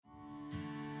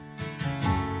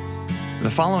The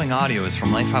following audio is from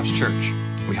Lifehouse Church.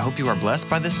 We hope you are blessed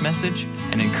by this message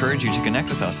and encourage you to connect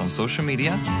with us on social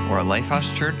media or at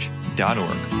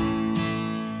lifehousechurch.org.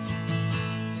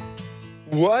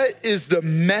 What is the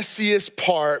messiest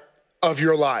part of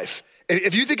your life?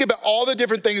 If you think about all the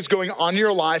different things going on in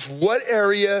your life, what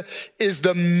area is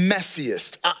the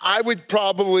messiest? I would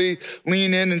probably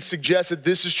lean in and suggest that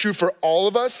this is true for all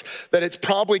of us, that it's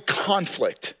probably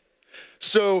conflict.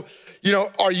 So,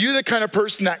 are you the kind of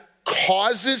person that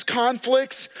causes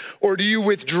conflicts, or do you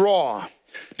withdraw?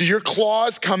 Do your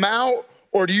claws come out,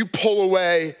 or do you pull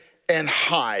away and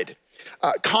hide?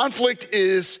 Conflict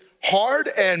is hard,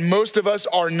 and most of us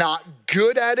are not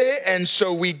good at it, and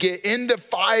so we get into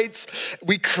fights,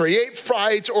 we create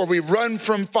fights, or we run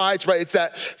from fights, right? It's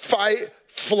that fight,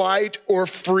 flight, or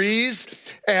freeze,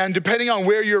 and depending on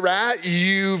where you're at,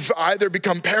 you've either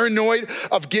become paranoid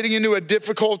of getting into a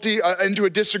difficulty, into a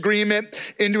disagreement,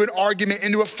 into an argument,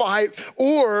 into a fight,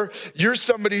 or you're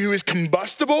somebody who is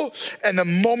combustible, and the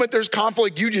moment there's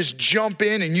conflict, you just jump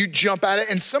in and you jump at it,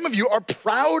 and some of you are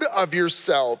proud of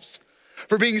yourselves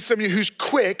for being somebody who's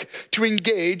quick to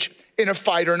engage in a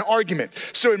fight or an argument.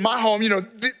 So in my home,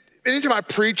 anytime I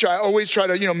preach, I always try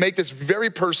to, make this very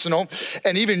personal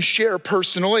and even share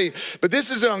personally. But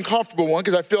this is an uncomfortable one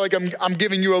because I feel like I'm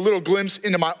giving you a little glimpse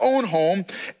into my own home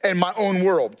and my own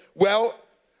world. Well,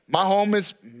 my home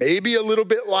is maybe a little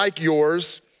bit like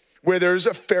yours, where there's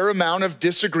a fair amount of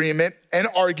disagreement and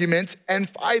arguments and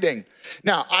fighting.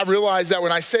 Now, I realize that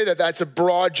when I say that, that's a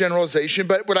broad generalization,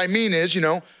 but what I mean is,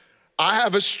 I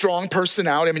have a strong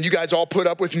personality. I mean, you guys all put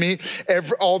up with me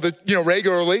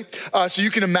regularly. So you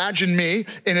can imagine me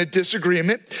in a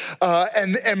disagreement.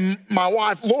 And my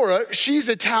wife, Laura, she's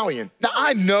Italian. Now,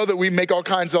 I know that we make all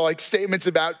kinds of statements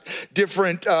about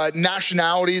different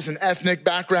nationalities and ethnic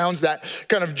backgrounds that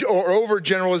kind of are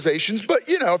overgeneralizations. But,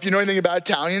 if you know anything about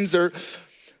Italians, they're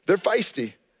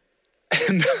feisty.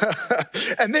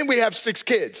 And then we have 6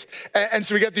 kids. And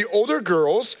so we got the older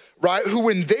girls, right, who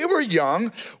when they were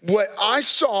young, what I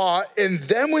saw in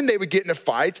them when they would get into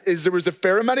fights is there was a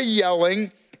fair amount of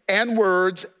yelling and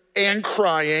words and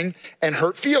crying and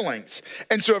hurt feelings.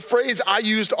 And so a phrase I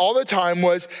used all the time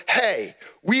was, hey,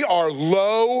 we are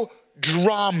low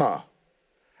drama.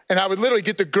 And I would literally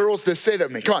get the girls to say that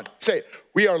to me. Come on, say it.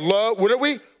 We are low, what are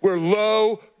we? We're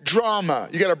low drama.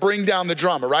 You got to bring down the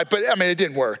drama, right? But it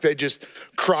didn't work. They just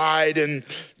cried and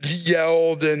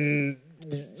yelled and,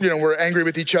 were angry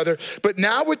with each other. But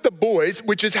now with the boys,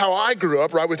 which is how I grew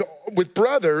up, right? With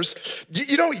brothers,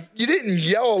 you didn't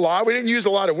yell a lot. We didn't use a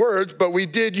lot of words, but we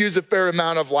did use a fair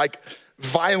amount of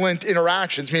violent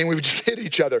interactions, meaning we would just hit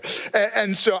each other.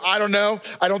 And so I don't know.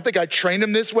 I don't think I trained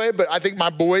them this way, but I think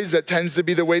my boys, that tends to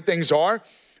be the way things are.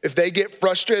 If they get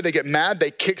frustrated, they get mad, they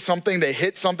kick something, they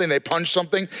hit something, they punch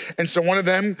something. And so one of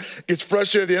them gets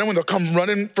frustrated at the end when they'll come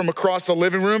running from across the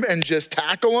living room and just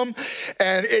tackle them.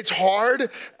 And it's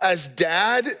hard as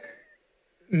dad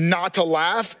not to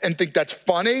laugh and think that's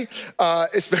funny,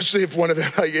 especially if one of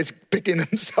them is picking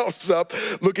themselves up,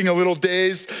 looking a little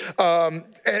dazed.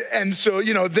 And so,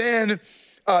 then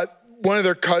one of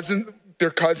their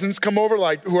cousins come over,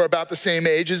 who are about the same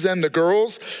age as them, the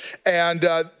girls. And,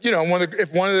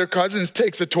 if one of their cousins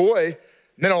takes a toy and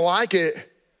they don't like it,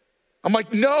 I'm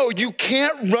like, no, you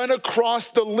can't run across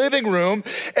the living room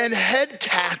and head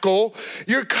tackle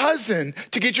your cousin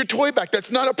to get your toy back. That's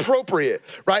not appropriate,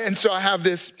 right? And so I have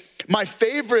my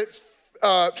favorite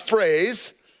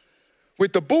phrase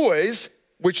with the boys,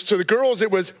 so the girls, it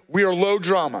was, we are low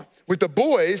drama. With the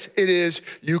boys, it is,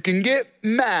 you can get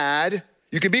mad,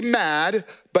 you can be mad,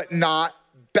 but not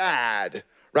bad,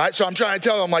 right? So I'm trying to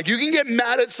tell them, you can get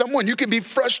mad at someone, you can be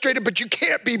frustrated, but you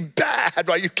can't be bad,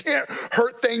 right? You can't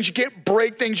hurt things, you can't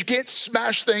break things, you can't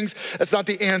smash things. That's not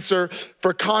the answer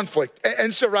for conflict.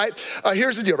 And so, right,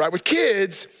 here's the deal, right? With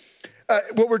kids,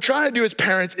 what we're trying to do as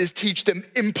parents is teach them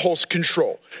impulse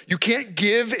control. You can't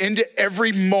give into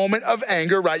every moment of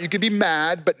anger, right? You can be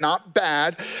mad, but not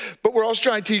bad. But we're also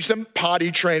trying to teach them potty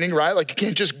training, right? You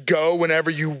can't just go whenever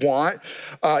you want.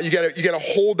 You gotta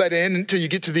hold that in until you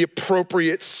get to the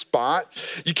appropriate spot.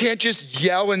 You can't just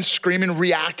yell and scream and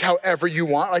react however you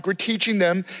want. We're teaching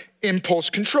them impulse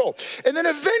control. And then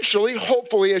eventually,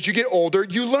 hopefully, as you get older,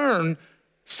 you learn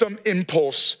some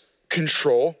impulse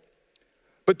control.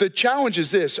 But the challenge is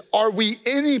this: are we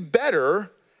any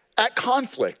better at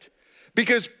conflict?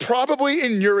 Because probably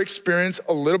in your experience,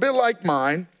 a little bit like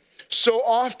mine, so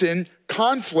often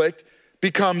conflict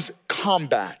becomes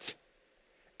combat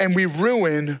and we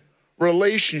ruin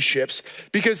relationships.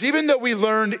 Because even though we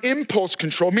learned impulse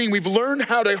control, meaning we've learned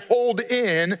how to hold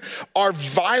in our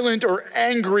violent or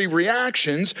angry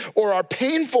reactions or our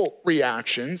painful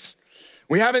reactions,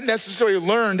 We haven't necessarily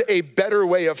learned a better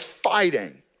way of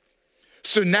fighting.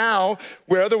 So now,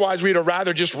 where otherwise we'd have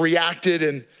rather just reacted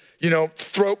and,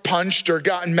 throat punched or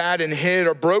gotten mad and hit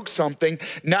or broke something,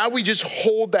 now we just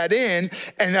hold that in,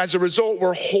 and as a result,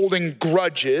 we're holding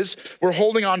grudges. We're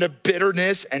holding on to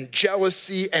bitterness and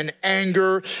jealousy and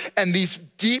anger and these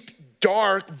deep,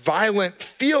 dark, violent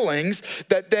feelings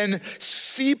that then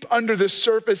seep under the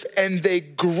surface, and they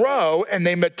grow and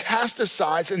they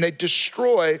metastasize and they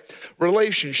destroy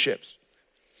relationships.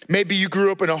 Maybe you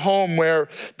grew up in a home where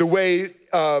the way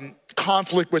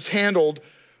conflict was handled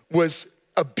was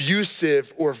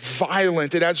abusive or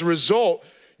violent, and as a result,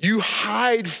 you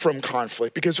hide from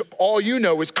conflict because all you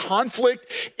know is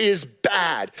conflict is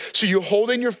bad. So you hold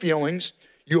in your feelings,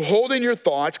 you hold in your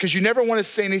thoughts because you never want to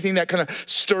say anything that kind of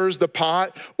stirs the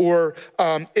pot or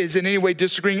is in any way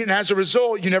disagreeing. And as a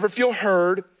result, you never feel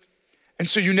heard. And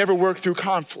so you never work through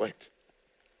conflict.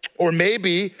 Or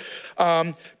maybe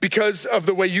because of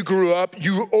the way you grew up,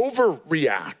 you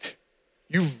overreact.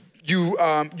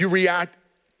 You react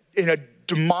in a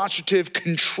demonstrative,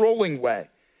 controlling way.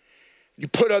 You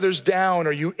put others down,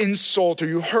 or you insult, or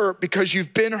you hurt because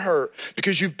you've been hurt,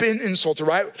 because you've been insulted,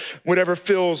 right? Whatever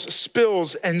fills,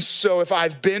 spills. And so if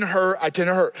I've been hurt, I tend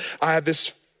to hurt. I have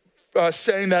this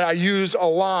saying that I use a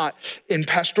lot in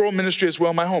pastoral ministry as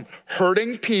well in my home.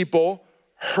 Hurting people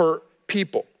hurt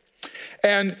people.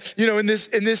 And, in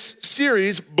this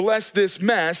series, Bless This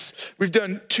Mess, we've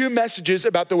done 2 messages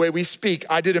about the way we speak.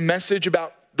 I did a message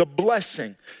about the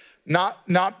blessing, not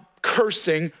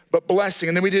cursing, but blessing.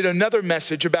 And then we did another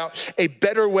message about a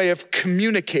better way of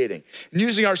communicating, and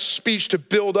using our speech to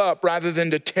build up rather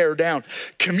than to tear down.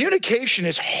 Communication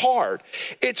is hard.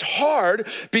 It's hard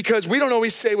because we don't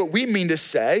always say what we mean to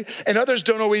say, and others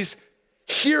don't always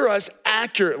hear us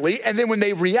accurately. And then when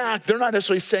they react, they're not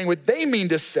necessarily saying what they mean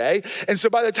to say. And so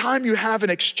by the time you have an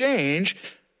exchange,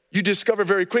 you discover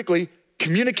very quickly,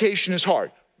 communication is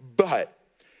hard. But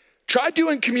try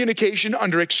doing communication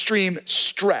under extreme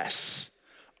stress,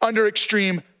 under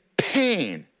extreme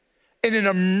pain, in an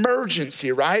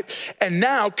emergency, right? And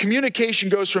now communication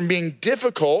goes from being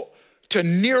difficult to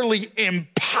nearly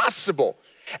impossible.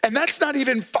 And that's not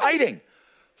even fighting.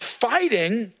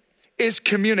 Fighting is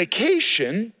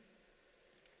communication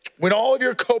when all of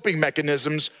your coping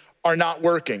mechanisms are not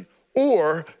working,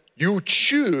 or you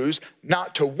choose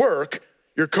not to work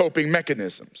your coping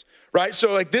mechanisms, right?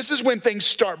 So this is when things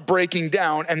start breaking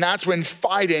down, and that's when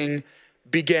fighting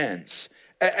begins.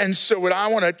 And so what I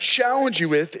want to challenge you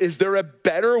with, is there a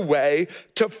better way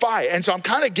to fight? And so I'm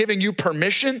kind of giving you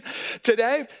permission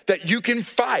today that you can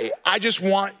fight. I just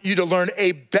want you to learn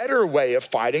a better way of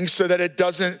fighting so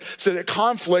that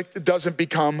conflict doesn't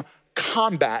become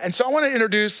combat. And so I want to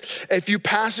introduce a few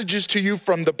passages to you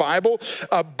from the Bible.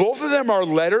 Both of them are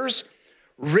letters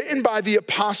written by the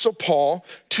Apostle Paul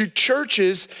to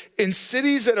churches in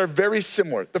cities that are very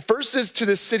similar. The first is to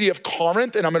the city of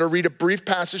Corinth, and I'm going to read a brief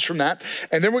passage from that.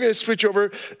 And then we're going to switch over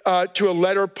to a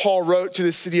letter Paul wrote to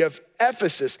the city of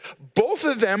Ephesus. Both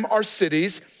of them are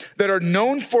cities that are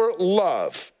known for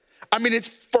love. I mean, it's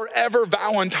forever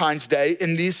Valentine's Day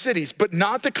in these cities, but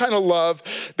not the kind of love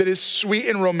that is sweet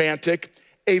and romantic,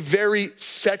 a very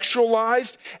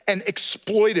sexualized and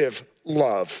exploitive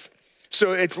love.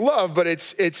 So it's love, but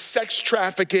it's sex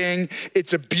trafficking,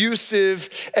 it's abusive,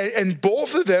 and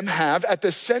both of them have at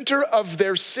the center of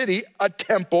their city a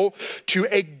temple to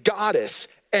a goddess.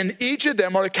 And each of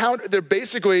them they're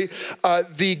basically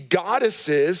the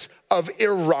goddesses of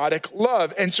erotic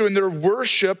love. And so in their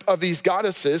worship of these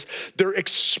goddesses, they're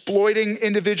exploiting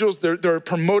individuals, they're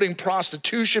promoting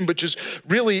prostitution, which is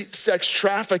really sex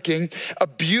trafficking,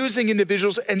 abusing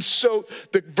individuals. And so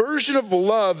the version of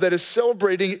love that is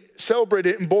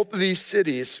celebrated in both of these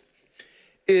cities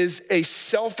is a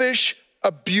selfish,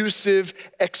 abusive,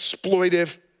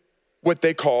 exploitive, what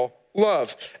they call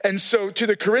love. And so to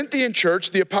the Corinthian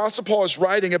church, the Apostle Paul is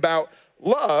writing about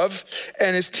love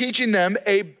and is teaching them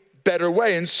a better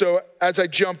way. And so as I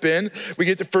jump in, we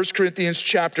get to 1 Corinthians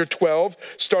chapter 12,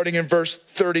 starting in verse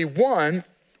 31,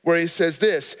 where he says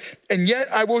this, "And yet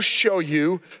I will show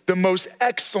you the most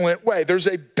excellent way." There's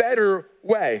a better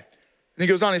way. And he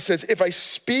goes on, he says, "If I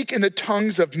speak in the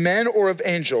tongues of men or of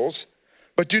angels,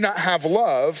 but do not have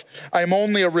love, I am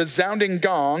only a resounding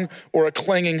gong or a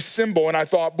clanging cymbal." And I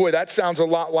thought, boy, that sounds a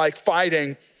lot like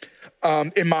fighting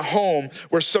in my home,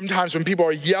 where sometimes when people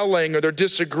are yelling or they're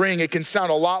disagreeing, it can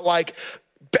sound a lot like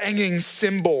banging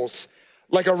cymbals,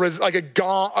 like a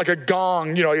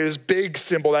gong, this big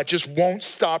cymbal that just won't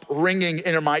stop ringing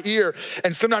into my ear.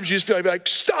 And sometimes you just feel like,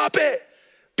 stop it,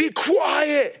 be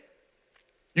quiet.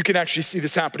 You can actually see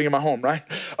this happening in my home, right?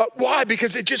 Why?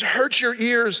 Because it just hurts your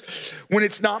ears when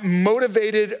it's not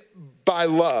motivated by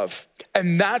love.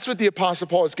 And that's what the Apostle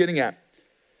Paul is getting at.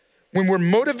 When we're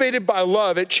motivated by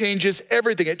love, it changes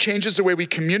everything. It changes the way we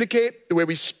communicate, the way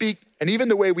we speak, and even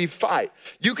the way we fight.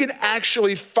 You can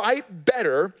actually fight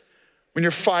better when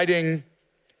you're fighting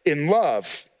in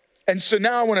love. And so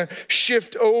now I want to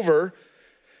shift over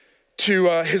to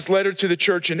his letter to the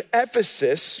church in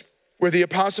Ephesus, where the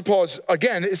Apostle Paul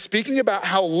is speaking about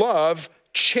how love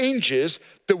changes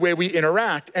the way we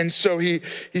interact. And so he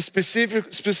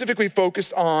specifically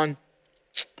focused on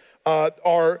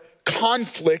our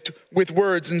conflict with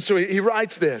words. And so he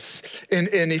writes this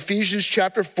in Ephesians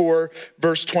chapter 4,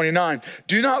 verse 29.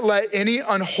 Do not let any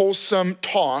unwholesome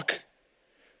talk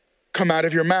come out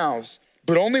of your mouths,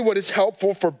 but only what is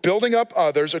helpful for building up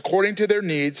others according to their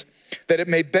needs, that it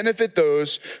may benefit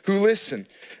those who listen.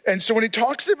 And so when he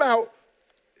talks about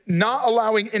not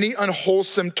allowing any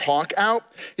unwholesome talk out,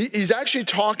 he's actually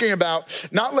talking about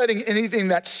not letting anything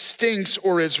that stinks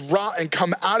or is rotten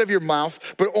come out of your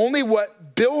mouth, but only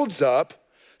what builds up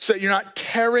so that you're not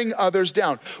tearing others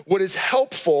down. What is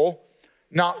helpful,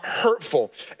 not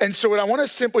hurtful. And so what I want to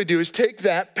simply do is take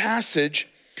that passage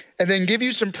and then give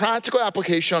you some practical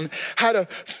application on how to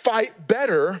fight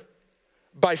better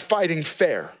by fighting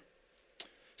fair.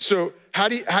 So how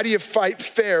do you fight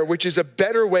fair, which is a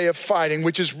better way of fighting,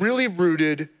 which is really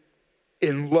rooted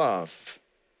in love?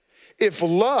 If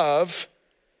love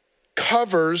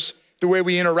covers the way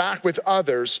we interact with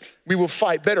others, we will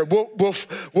fight better. We'll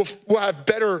have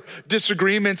better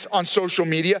disagreements on social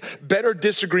media, better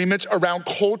disagreements around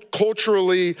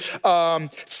culturally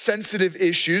sensitive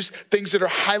issues, things that are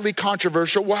highly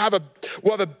controversial. We'll have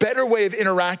a better way of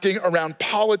interacting around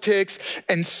politics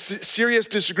and serious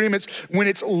disagreements when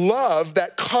it's love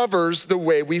that covers the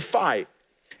way we fight.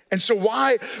 And so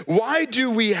why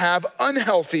do we have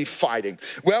unhealthy fighting?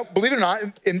 Well, believe it or not,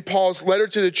 in Paul's letter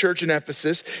to the church in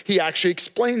Ephesus, he actually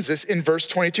explains this in verse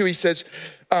 22. He says,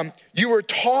 you were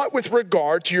taught with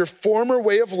regard to your former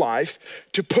way of life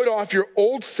to put off your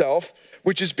old self,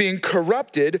 which is being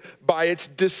corrupted by its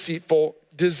deceitful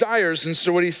desires. And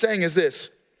so what he's saying is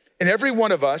this: in every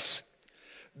one of us,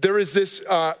 there is this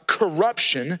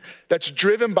corruption that's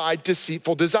driven by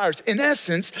deceitful desires. In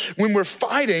essence, when we're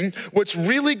fighting, what's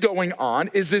really going on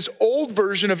is this old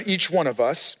version of each one of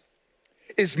us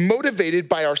is motivated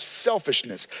by our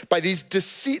selfishness, by these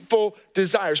deceitful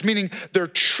desires, meaning they're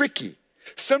tricky.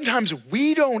 Sometimes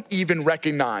we don't even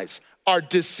recognize our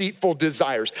deceitful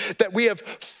desires, that we have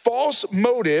false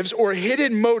motives or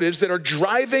hidden motives that are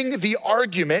driving the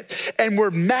argument, and we're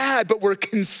mad, but we're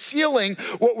concealing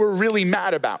what we're really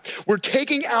mad about. We're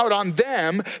taking out on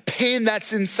them pain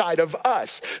that's inside of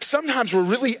us. Sometimes we're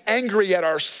really angry at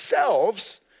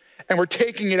ourselves and we're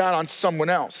taking it out on someone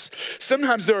else.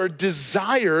 Sometimes there are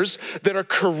desires that are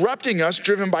corrupting us,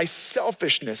 driven by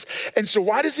selfishness. And so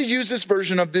why does he use this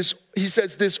version of this? He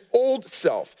says this old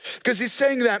self, because he's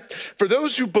saying that for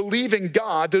those who believe in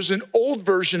God, there's an old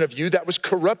version of you that was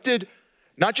corrupted,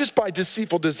 not just by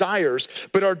deceitful desires,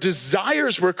 but our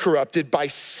desires were corrupted by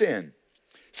sin.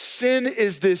 Sin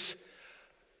is this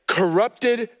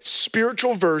corrupted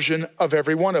spiritual version of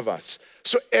every one of us.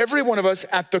 So every one of us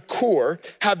at the core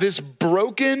have this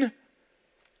broken,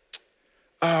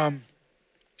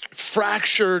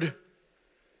 fractured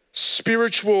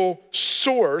spiritual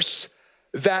source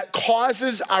that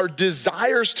causes our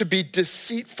desires to be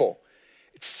deceitful.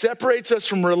 It separates us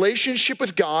from relationship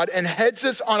with God and heads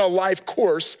us on a life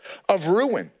course of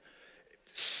ruin.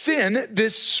 Sin,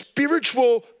 this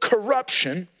spiritual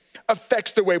corruption,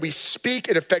 affects the way we speak.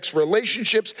 It affects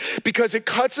relationships because it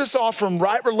cuts us off from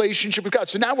right relationship with God.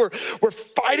 So now we're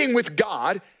fighting with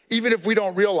God, even if we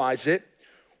don't realize it.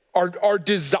 Our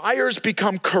desires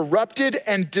become corrupted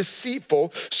and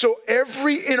deceitful. So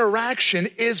every interaction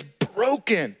is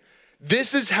broken.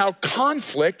 This is how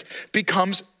conflict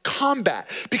becomes combat,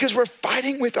 because we're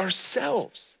fighting with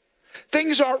ourselves.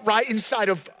 Things aren't right inside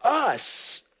of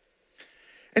us.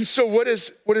 And so what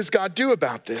does God do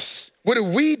about this? What do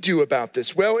we do about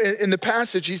this? Well, in the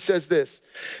passage, he says this: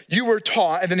 you were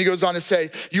taught, and then he goes on to say,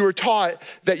 you were taught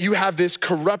that you have this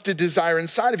corrupted desire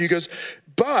inside of you. He goes,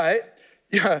 but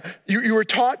you were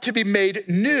taught to be made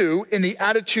new in the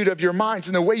attitude of your minds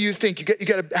and the way you think. You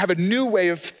got to have a new way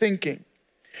of thinking,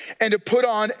 and to put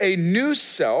on a new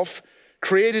self,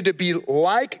 created to be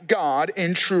like God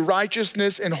in true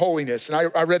righteousness and holiness.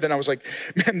 And I read that and I was like,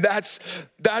 man,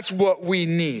 that's what we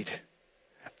need.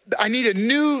 I need a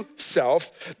new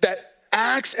self that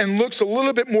acts and looks a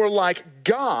little bit more like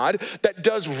God, that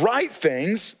does right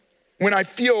things when I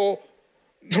feel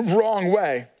the wrong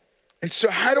way. And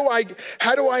so how do I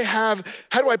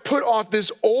put off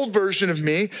this old version of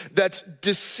me that's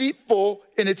deceitful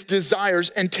in its desires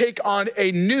and take on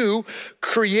a new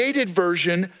created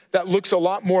version that looks a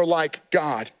lot more like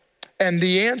God? And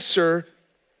the answer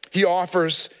he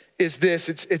offers is this.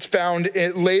 It's found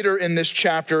later in this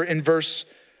chapter in verse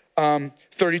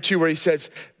 32, where he says,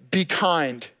 be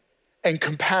kind and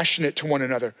compassionate to one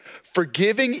another,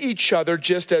 forgiving each other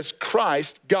just as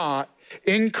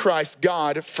in Christ,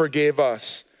 God forgave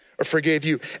us or forgave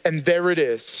you. And there it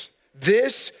is.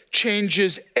 This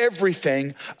changes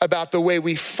everything about the way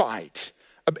we fight.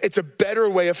 It's a better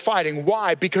way of fighting.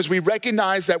 Why? Because we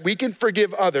recognize that we can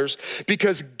forgive others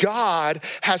because God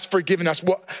has forgiven us.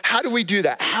 Well, how do we do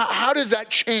that? How does that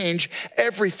change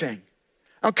everything?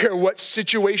 I don't care what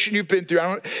situation you've been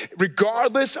through.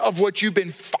 Regardless of what you've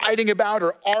been fighting about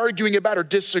or arguing about or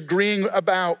disagreeing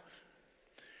about,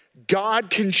 God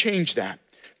can change that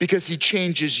because he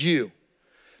changes you.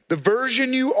 The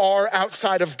version you are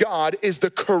outside of God is the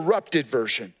corrupted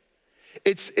version.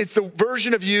 It's the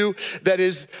version of you that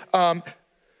is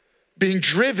being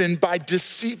driven by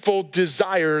deceitful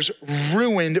desires,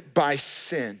 ruined by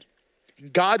sin.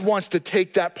 God wants to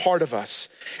take that part of us,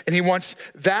 and he wants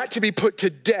that to be put to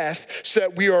death so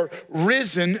that we are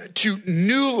risen to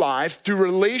new life through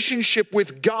relationship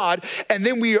with God. And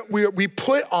then we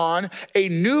put on a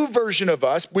new version of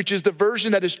us, which is the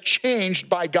version that is changed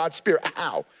by God's Spirit.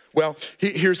 How? Well,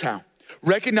 here's how.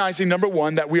 Recognizing, number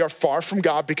one, that we are far from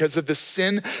God because of the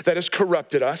sin that has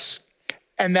corrupted us,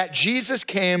 and that Jesus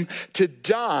came to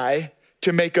die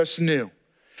to make us new.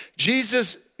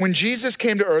 When Jesus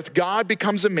came to earth, God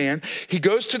becomes a man. He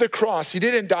goes to the cross. He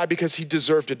didn't die because he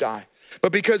deserved to die,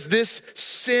 but because this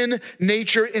sin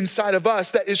nature inside of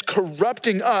us that is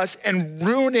corrupting us and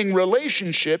ruining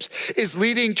relationships is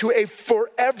leading to a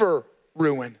forever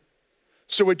ruin.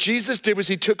 So what Jesus did was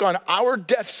he took on our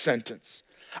death sentence,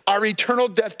 our eternal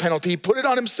death penalty. He put it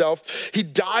on himself. He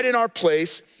died in our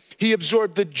place. He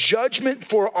absorbed the judgment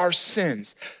for our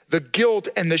sins, the guilt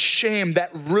and the shame that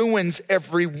ruins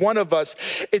every one of us.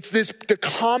 It's the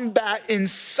combat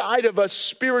inside of us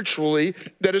spiritually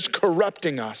that is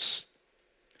corrupting us.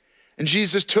 And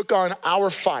Jesus took on our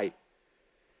fight.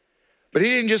 But he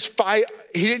didn't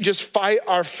just fight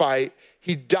our fight.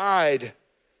 He died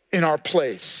in our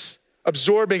place,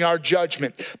 absorbing our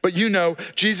judgment. But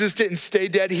Jesus didn't stay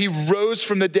dead. He rose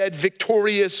from the dead,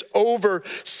 victorious over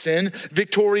sin,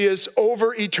 victorious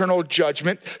over eternal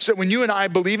judgment. So when you and I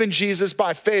believe in Jesus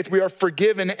by faith, we are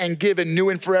forgiven and given new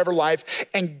and forever life.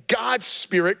 And God's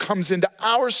Spirit comes into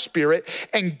our spirit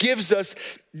and gives us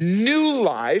new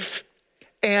life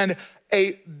and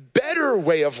a better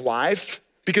way of life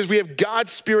because we have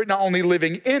God's Spirit not only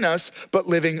living in us, but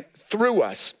living through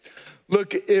us.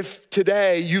 Look, if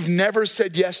today you've never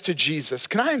said yes to Jesus,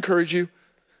 can I encourage you?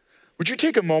 Would you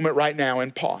take a moment right now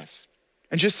and pause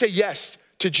and just say yes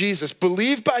to Jesus?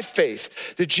 Believe by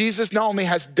faith that Jesus not only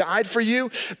has died for you,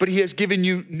 but he has given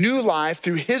you new life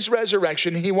through his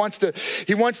resurrection. He wants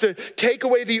to take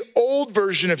away the old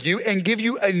version of you and give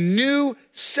you a new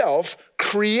self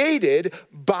created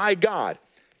by God.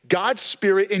 God's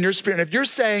Spirit in your spirit. And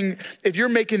if you're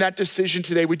making that decision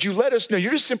today, would you let us know?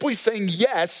 You're just simply saying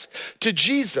yes to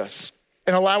Jesus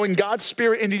and allowing God's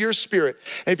Spirit into your spirit.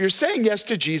 And if you're saying yes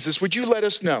to Jesus, would you let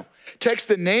us know? Text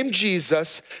the name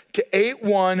Jesus to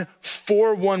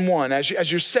 81411. As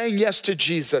you're saying yes to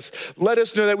Jesus, let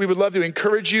us know that we would love to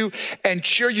encourage you and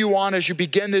cheer you on as you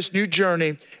begin this new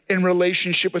journey in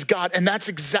relationship with God. And that's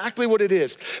exactly what it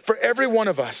is for every one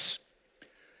of us.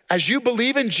 As you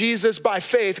believe in Jesus by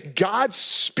faith, God's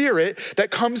Spirit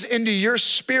that comes into your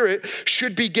spirit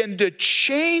should begin to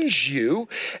change you,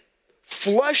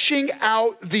 flushing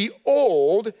out the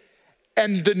old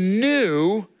and the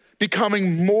new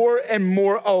becoming more and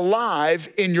more alive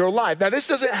in your life. Now, this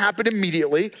doesn't happen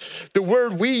immediately. The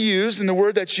word we use and the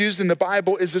word that's used in the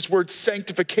Bible is this word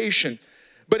sanctification.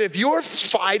 But if you're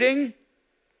fighting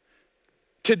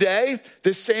today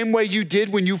the same way you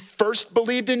did when you first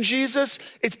believed in Jesus,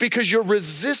 it's because you're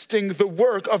resisting the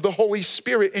work of the Holy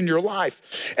Spirit in your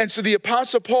life. And so the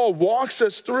Apostle Paul walks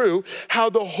us through how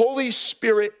the Holy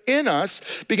Spirit in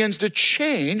us begins to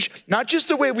change, not just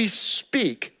the way we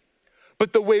speak,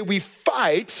 but the way we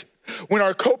fight when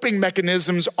our coping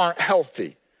mechanisms aren't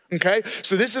healthy. Okay,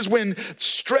 so this is when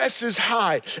stress is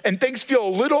high and things feel a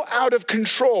little out of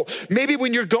control. Maybe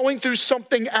when you're going through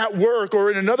something at work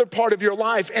or in another part of your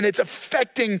life and it's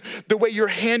affecting the way you're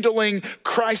handling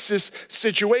crisis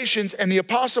situations. And the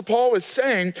Apostle Paul is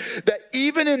saying that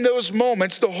even in those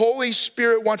moments, the Holy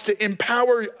Spirit wants to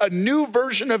empower a new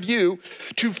version of you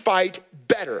to fight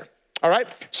better. All right,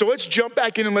 so let's jump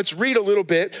back in and let's read a little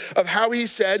bit of how he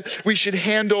said we should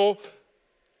handle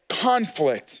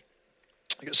conflict.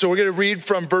 So we're going to read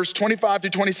from verse 25 through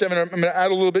 27. I'm going to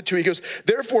add a little bit to it. He goes,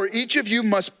 therefore, each of you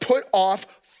must put off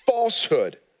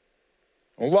falsehood.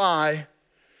 Don't lie.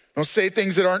 Don't say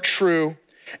things that aren't true.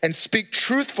 And speak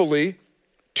truthfully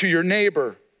to your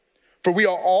neighbor. For we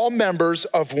are all members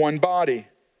of one body.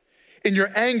 In your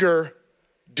anger,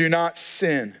 do not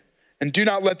sin. And do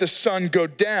not let the sun go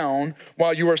down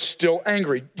while you are still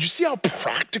angry. You see how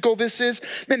practical this is?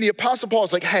 Man, the Apostle Paul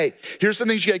is like, hey, here's some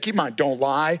things you gotta keep in mind. Don't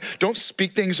lie. Don't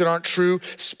speak things that aren't true.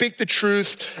 Speak the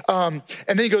truth. And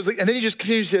then he goes, and then he just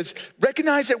continues, says,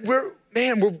 recognize that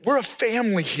we're a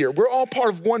family here. We're all part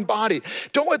of one body.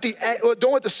 Don't let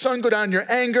the sun go down in your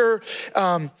anger.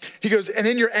 He goes, and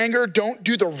in your anger, don't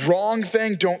do the wrong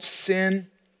thing. Don't sin.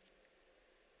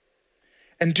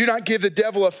 And do not give the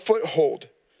devil a foothold.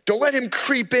 Don't let him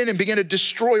creep in and begin to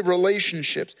destroy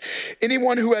relationships.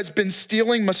 Anyone who has been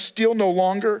stealing must steal no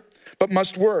longer, but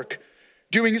must work,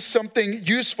 doing something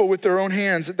useful with their own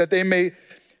hands, that they may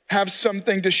have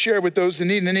something to share with those in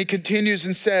need. And then he continues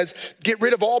and says, get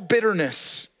rid of all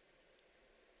bitterness,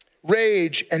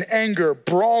 rage and anger,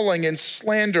 brawling and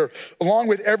slander, along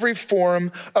with every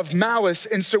form of malice.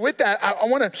 And so with that,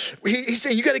 he's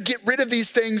saying you got to get rid of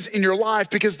these things in your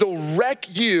life because they'll wreck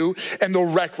you and they'll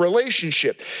wreck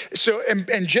relationship. So,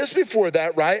 and just before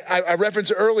that, right, I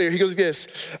referenced earlier, he goes this,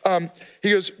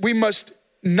 we must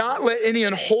not let any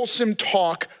unwholesome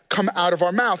talk come out of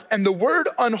our mouth. And the word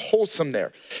unwholesome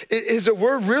there is a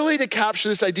word really to capture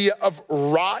this idea of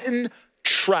rotten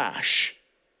trash.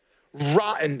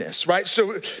 Rottenness, right?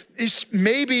 So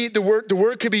maybe the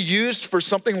word could be used for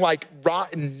something like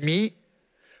rotten meat,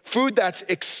 food that's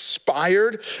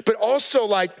expired, but also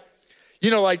like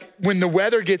when the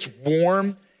weather gets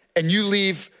warm and you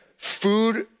leave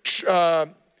food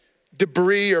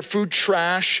debris or food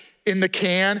trash in the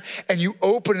can and you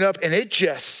open it up and it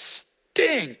just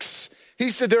stinks. He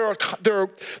said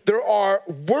there are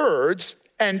words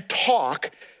and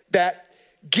talk that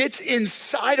gets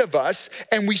inside of us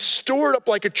and we store it up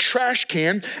like a trash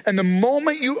can. And the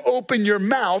moment you open your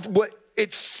mouth,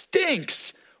 it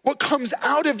stinks. What comes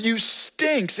out of you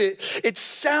stinks. It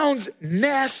sounds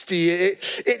nasty.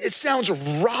 It sounds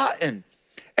rotten.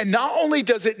 And not only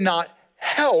does it not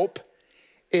help,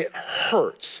 it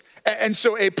hurts. And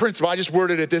so a principle, I just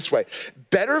worded it this way.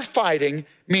 Better fighting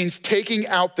means taking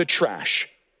out the trash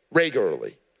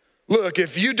regularly. Look,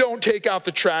 if you don't take out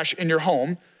the trash in your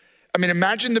home,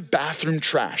 imagine the bathroom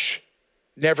trash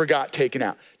never got taken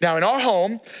out. Now in our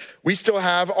home, we still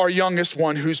have our youngest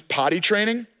one who's potty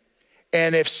training.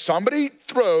 And if somebody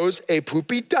throws a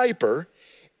poopy diaper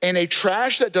in a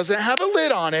trash that doesn't have a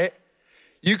lid on it,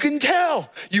 you can tell.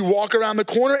 You walk around the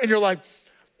corner and you're like,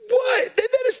 what?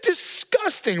 That is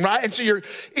disgusting, right? And so you're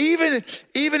even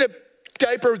a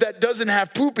diaper that doesn't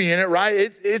have poopy in it, right?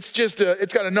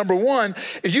 It's got a number one.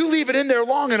 If you leave it in there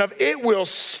long enough, it will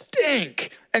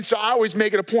stink. And so I always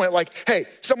make it a point like, hey,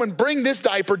 someone bring this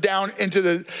diaper down into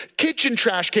the kitchen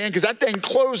trash can because that thing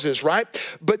closes, right?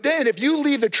 But then if you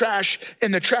leave the trash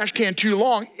in the trash can too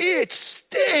long, it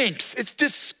stinks. It's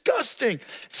disgusting.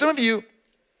 Some of you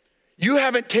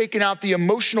haven't taken out the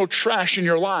emotional trash in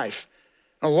your life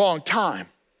in a long time.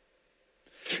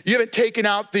 You haven't taken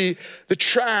out the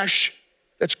trash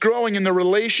that's growing in the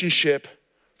relationship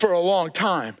for a long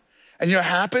time. And you know what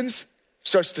happens? It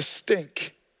starts to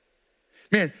stink.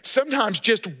 Man, sometimes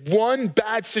just one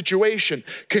bad situation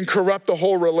can corrupt the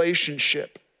whole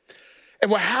relationship.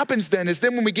 And what happens then is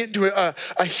when we get into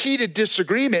a heated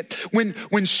disagreement,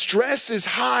 when stress is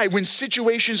high, when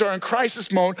situations are in crisis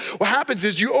mode, what happens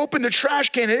is you open the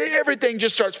trash can and everything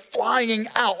just starts flying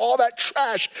out. All that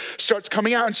trash starts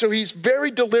coming out. And so he's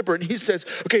very deliberate. And he says,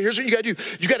 okay, here's what you gotta do.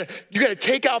 You gotta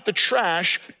take out the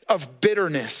trash of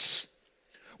bitterness.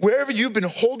 Wherever you've been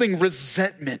holding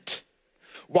resentment.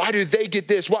 Why do they get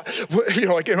this? Why,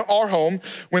 like in our home,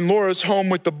 when Laura's home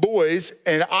with the boys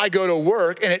and I go to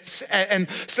work and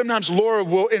sometimes Laura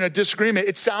will, in a disagreement,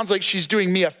 it sounds like she's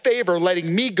doing me a favor,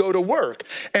 letting me go to work.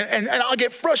 And I'll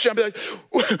get frustrated. I'll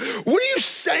be like, what are you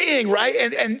saying,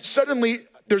 right? And suddenly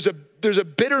there's a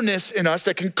bitterness in us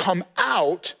that can come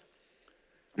out.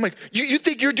 I'm like, you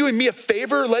think you're doing me a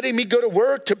favor, letting me go to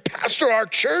work to pastor our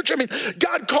church?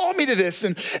 God called me to this.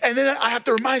 And then I have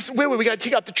to remind myself, wait, we got to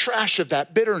take out the trash of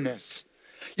that bitterness.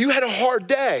 You had a hard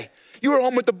day. You were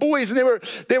home with the boys and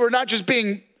they were not just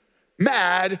being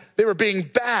mad, they were being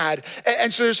bad.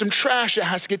 And so there's some trash that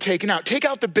has to get taken out. Take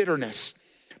out the bitterness.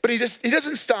 But he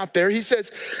doesn't stop there. He says,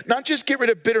 not just get rid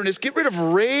of bitterness, get rid of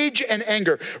rage and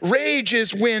anger. Rage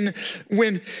is when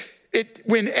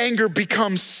when anger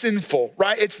becomes sinful,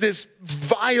 right? It's this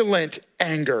violent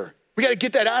anger. We got to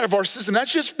get that out of our system.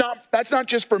 That's not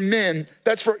just for men.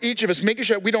 That's for each of us, making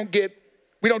sure we don't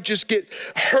just get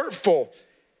hurtful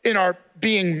in our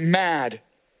being mad.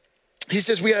 He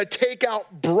says we got to take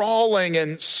out brawling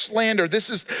and slander. This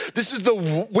is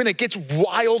when it gets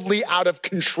wildly out of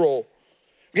control.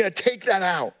 We got to take that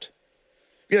out.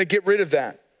 We got to get rid of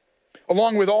that.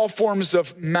 Along with all forms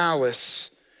of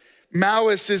malice.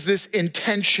 Malice is this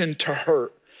intention to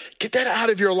hurt. Get that out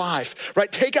of your life,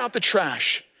 right? Take out the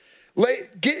trash.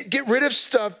 Get rid of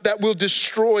stuff that will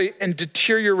destroy and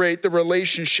deteriorate the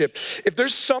relationship. If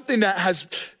there's something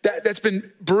that's been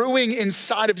brewing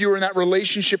inside of you or in that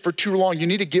relationship for too long, you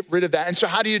need to get rid of that. And so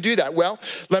how do you do that? Well,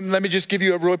 let me just give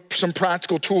you some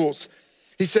practical tools.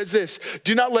 He says this,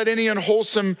 do not let any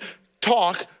unwholesome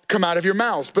talk come out of your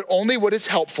mouths, but only what is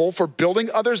helpful for building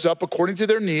others up according to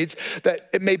their needs, that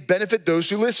it may benefit those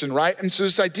who listen, right? And so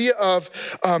this idea of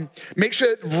make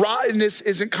sure that rottenness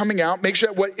isn't coming out, make sure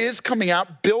that what is coming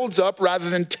out builds up rather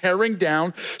than tearing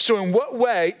down. So in what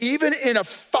way, even in a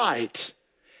fight,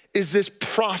 is this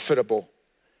profitable?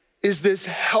 Is this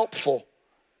helpful?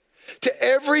 To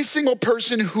every single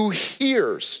person who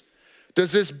hears,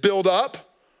 does this build up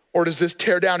or does this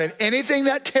tear down? And anything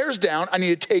that tears down, I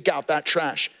need to take out that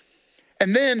trash.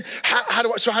 And then, how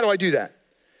do I do that?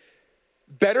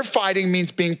 Better fighting means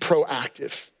being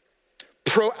proactive.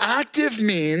 Proactive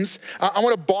means, I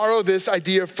want to borrow this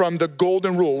idea from the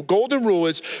golden rule. Golden rule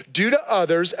is do to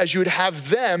others as you would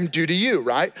have them do to you,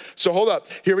 right? So hold up,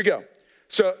 here we go.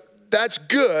 So that's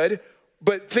good,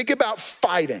 but think about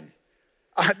fighting.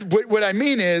 What I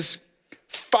mean is,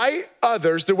 fight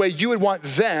others the way you would want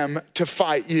them to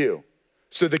fight you.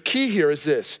 So the key here is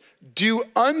this, do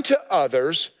unto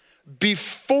others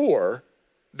before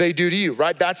they do to you,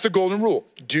 right? That's the golden rule.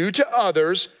 Do to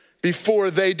others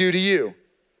before they do to you.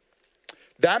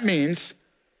 That means,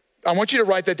 I want you to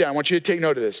write that down. I want you to take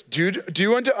note of this.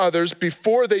 Do unto others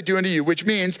before they do unto you, which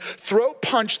means throat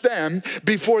punch them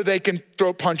before they can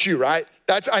throat punch you, right?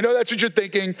 I know that's what you're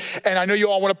thinking, and I know you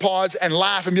all want to pause and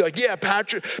laugh and be like, yeah,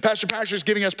 Pastor Patrick's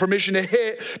giving us permission to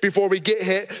hit before we get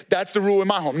hit. That's the rule in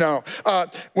my home. No,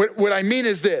 what I mean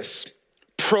is this.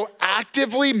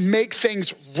 Proactively make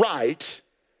things right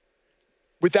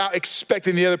without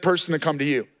expecting the other person to come to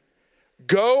you.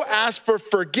 Go ask for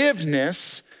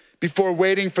forgiveness before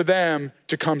waiting for them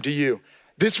to come to you.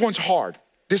 This one's hard.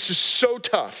 This is so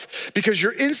tough because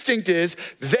your instinct is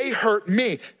they hurt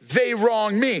me, they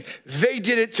wronged me, they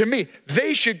did it to me,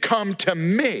 they should come to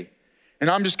me. And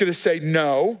I'm just gonna say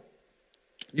no.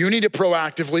 You need to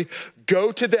proactively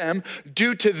go to them,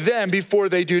 do to them before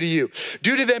they do to you.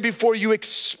 Do to them before you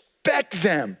expect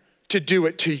them to do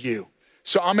it to you.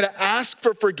 So I'm gonna ask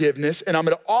for forgiveness and I'm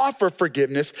gonna offer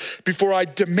forgiveness before I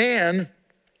demand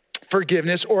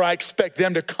forgiveness or I expect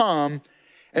them to come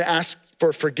and ask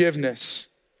for forgiveness.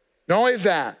 Not only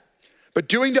that, but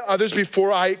doing to others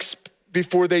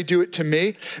before they do it to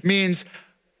me means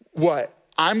what?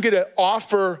 I'm gonna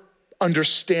offer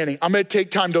understanding. I'm gonna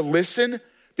take time to listen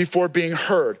before being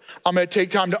heard. I'm gonna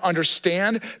take time to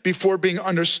understand before being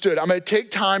understood. I'm gonna take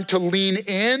time to lean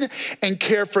in and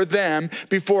care for them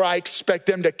before I expect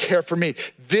them to care for me.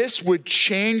 This would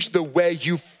change the way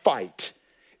you fight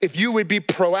if you would be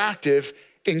proactive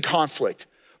in conflict.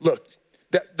 Look,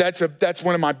 that's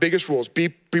one of my biggest rules, be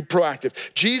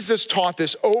proactive. Jesus taught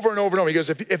this over and over and over. He goes,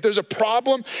 if there's a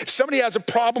problem, if somebody has a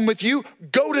problem with you,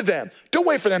 go to them. Don't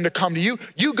wait for them to come to you,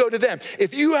 you go to them.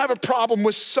 If you have a problem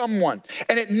with someone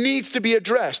and it needs to be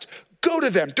addressed, go to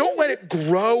them. Don't let it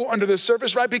grow under the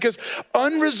surface, right? Because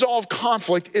unresolved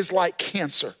conflict is like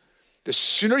cancer. The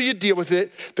sooner you deal with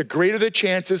it, the greater the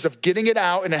chances of getting it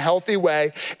out in a healthy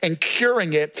way and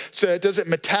curing it so that it doesn't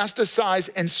metastasize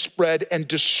and spread and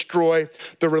destroy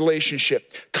the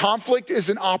relationship. Conflict is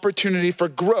an opportunity for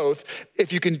growth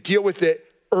if you can deal with it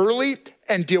early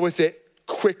and deal with it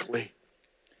quickly.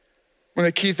 One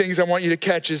of the key things I want you to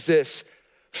catch is this.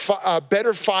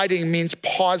 Better fighting means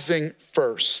pausing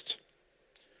first.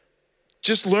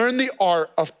 Just learn the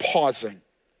art of pausing.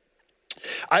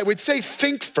 I would say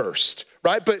think first,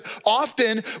 right? But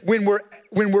often when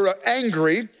we're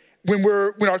angry, when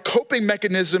our coping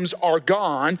mechanisms are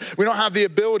gone, we don't have the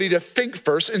ability to think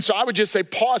first. And so I would just say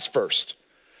pause first.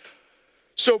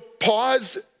 So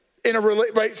pause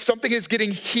right? Something is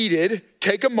getting heated.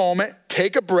 Take a moment,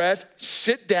 take a breath,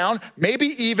 sit down, maybe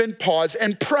even pause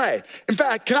and pray. In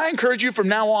fact, can I encourage you from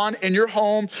now on in your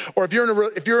home, or if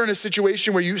you're in a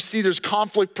situation where you see there's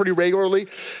conflict pretty regularly,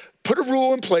 put a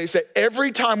rule in place that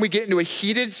every time we get into a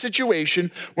heated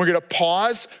situation, we're gonna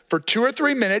pause for 2 or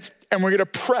 3 minutes and we're gonna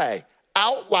pray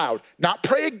out loud. Not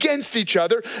pray against each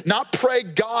other, not pray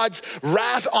God's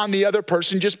wrath on the other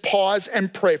person. Just pause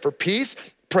and pray for peace,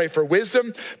 pray for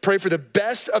wisdom, pray for the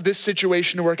best of this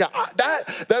situation to work out.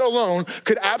 That alone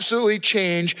could absolutely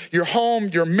change your home,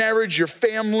 your marriage, your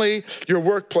family, your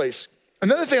workplace.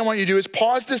 Another thing I want you to do is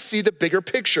pause to see the bigger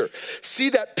picture.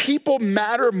 See that people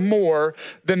matter more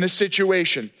than the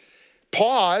situation.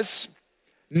 Pause,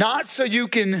 not so you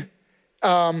can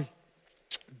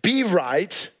be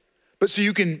right, but so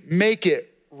you can make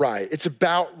it right. It's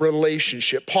about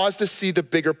relationship. Pause to see the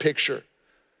bigger picture.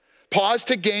 Pause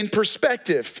to gain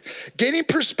perspective. Gaining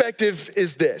perspective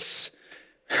is this.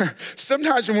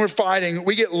 Sometimes when we're fighting,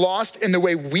 we get lost in the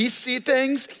way we see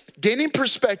things. Gaining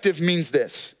perspective means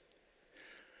this.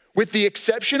 With the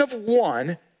exception of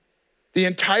one, the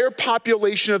entire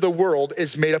population of the world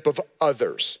is made up of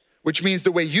others, which means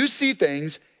the way you see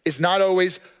things is not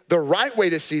always the right way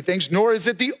to see things, nor is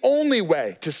it the only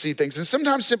way to see things. And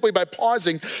sometimes simply by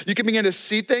pausing, you can begin to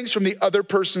see things from the other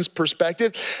person's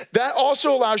perspective. That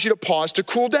also allows you to pause to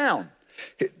cool down.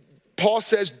 Paul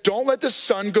says, don't let the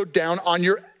sun go down on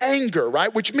your anger,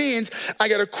 right? Which means I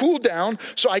gotta cool down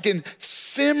so I can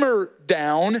simmer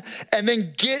down and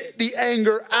then get the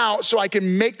anger out so I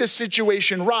can make the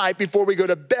situation right before we go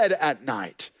to bed at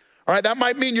night. All right, that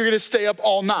might mean you're gonna stay up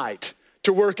all night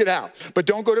to work it out. But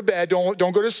don't go to bed, don't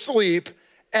go to sleep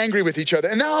angry with each other.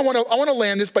 And now I wanna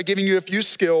land this by giving you a few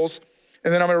skills,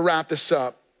 and then I'm gonna wrap this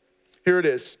up. Here it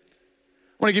is.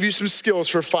 I wanna give you some skills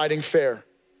for fighting fair.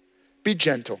 Be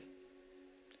gentle.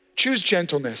 Choose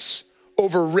gentleness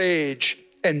over rage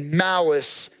and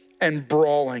malice and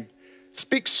brawling.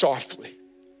 Speak softly,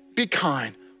 be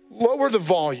kind, lower the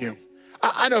volume.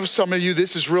 I know some of you,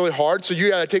 this is really hard, so you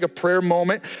gotta take a prayer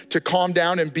moment to calm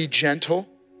down and be gentle.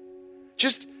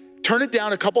 Just turn it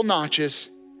down a couple notches.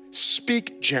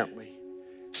 Speak gently.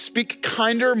 Speak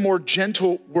kinder, more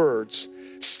gentle words.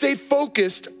 Stay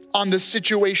focused on the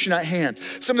situation at hand.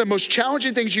 Some of the most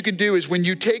challenging things you can do is when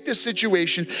you take the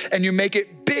situation and you make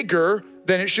it bigger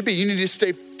than it should be. You need to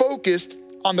stay focused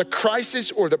on the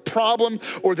crisis or the problem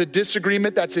or the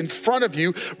disagreement that's in front of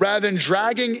you rather than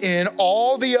dragging in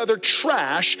all the other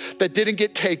trash that didn't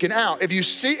get taken out. If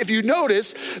you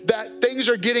notice that things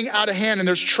are getting out of hand and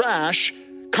there's trash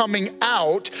coming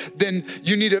out, then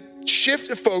you need to shift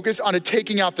the focus onto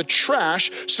taking out the trash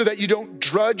so that you don't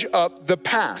drudge up the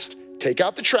past. Take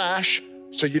out the trash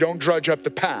so you don't drudge up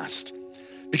the past.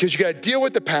 Because you gotta deal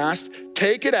with the past,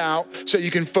 take it out so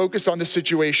you can focus on the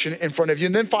situation in front of you.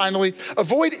 And then finally,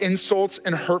 avoid insults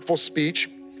and hurtful speech.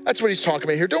 That's what he's talking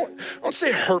about here. Don't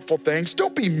say hurtful things.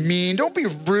 Don't be mean, don't be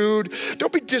rude,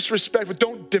 don't be disrespectful.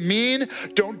 Don't demean,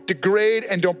 don't degrade,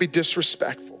 and don't be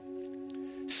disrespectful.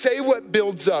 Say what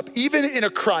builds up, even in a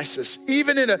crisis,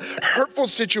 even in a hurtful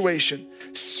situation.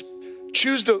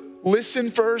 Choose to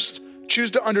listen first.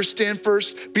 Choose to understand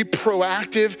first. Be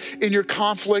proactive in your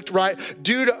conflict, right?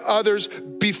 Do to others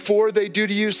before they do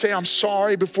to you. Say, I'm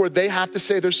sorry before they have to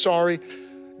say they're sorry.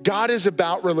 God is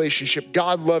about relationship.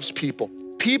 God loves people.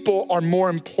 People are more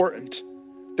important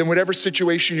than whatever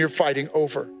situation you're fighting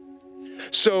over.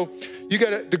 So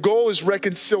the goal is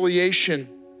reconciliation.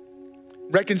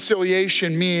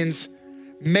 Reconciliation means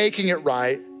making it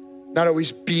right, not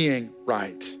always being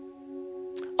right.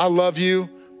 I love you.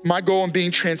 My goal in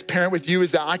being transparent with you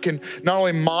is that I can not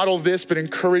only model this, but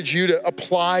encourage you to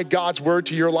apply God's word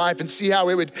to your life and see how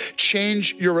it would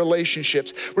change your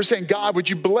relationships. We're saying, God, would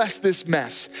you bless this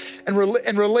mess? And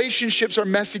relationships are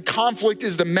messy. Conflict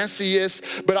is the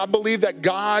messiest, but I believe that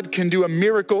God can do a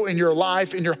miracle in your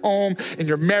life, in your home, in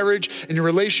your marriage, in your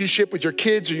relationship with your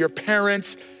kids or your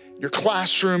parents, in your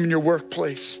classroom, in your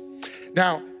workplace.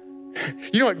 Now,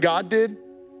 you know what God did?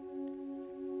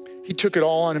 He took it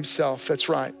all on himself. That's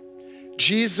right.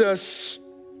 Jesus,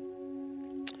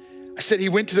 I said he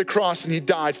went to the cross and he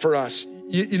died for us.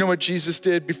 You know what Jesus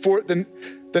did? Before the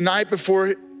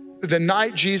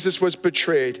night Jesus was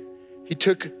betrayed, he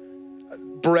took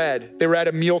bread. They were at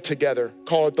a meal together,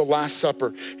 call it the Last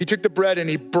Supper. He took the bread and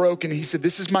he broke and he said,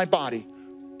 this is my body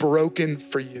broken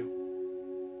for you.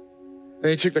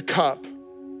 Then he took the cup.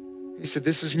 He said,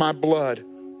 this is my blood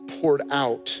poured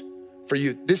out for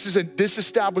you. This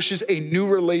establishes a new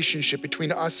relationship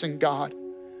between us and God.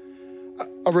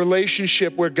 A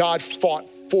relationship where God fought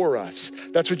for us.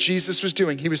 That's what Jesus was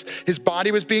doing. His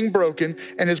body was being broken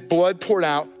and his blood poured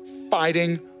out,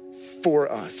 fighting for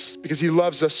us because he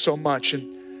loves us so much.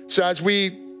 And so as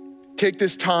we take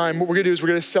this time, what we're gonna do is we're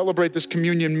gonna celebrate this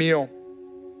communion meal.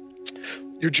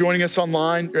 You're joining us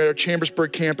online, you're at our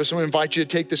Chambersburg campus. I'm gonna invite you to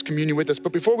take this communion with us.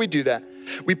 But before we do that,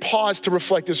 we pause to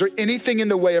reflect, is there anything in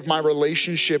the way of my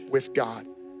relationship with God?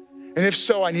 And if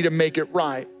so, I need to make it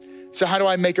right. So how do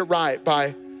I make it right?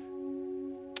 By,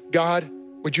 God,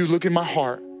 would you look in my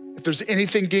heart? If there's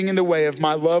anything getting in the way of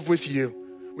my love with you,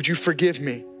 would you forgive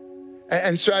me?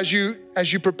 And so as you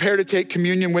prepare to take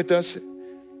communion with us,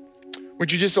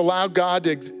 would you just allow God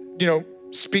to,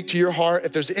 speak to your heart?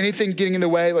 If there's anything getting in the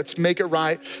way, let's make it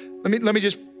right. Let me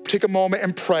just take a moment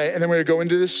and pray, and then we're gonna go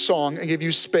into this song and give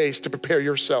you space to prepare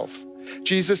yourself.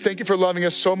 Jesus, thank you for loving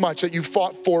us so much that you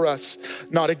fought for us,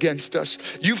 not against us.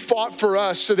 You fought for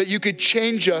us so that you could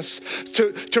change us,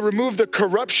 to remove the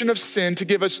corruption of sin, to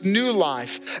give us new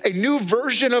life, a new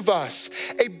version of us,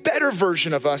 a better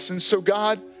version of us. And so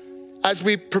God, as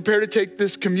we prepare to take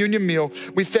this communion meal,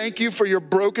 we thank you for your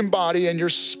broken body and your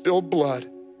spilled blood.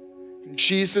 In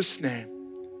Jesus' name,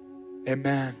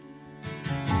 amen.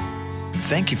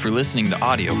 Thank you for listening to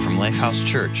audio from Lifehouse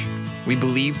Church. We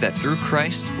believe that through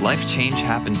Christ, life change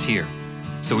happens here.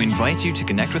 So we invite you to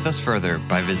connect with us further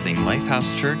by visiting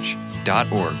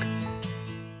lifehousechurch.org.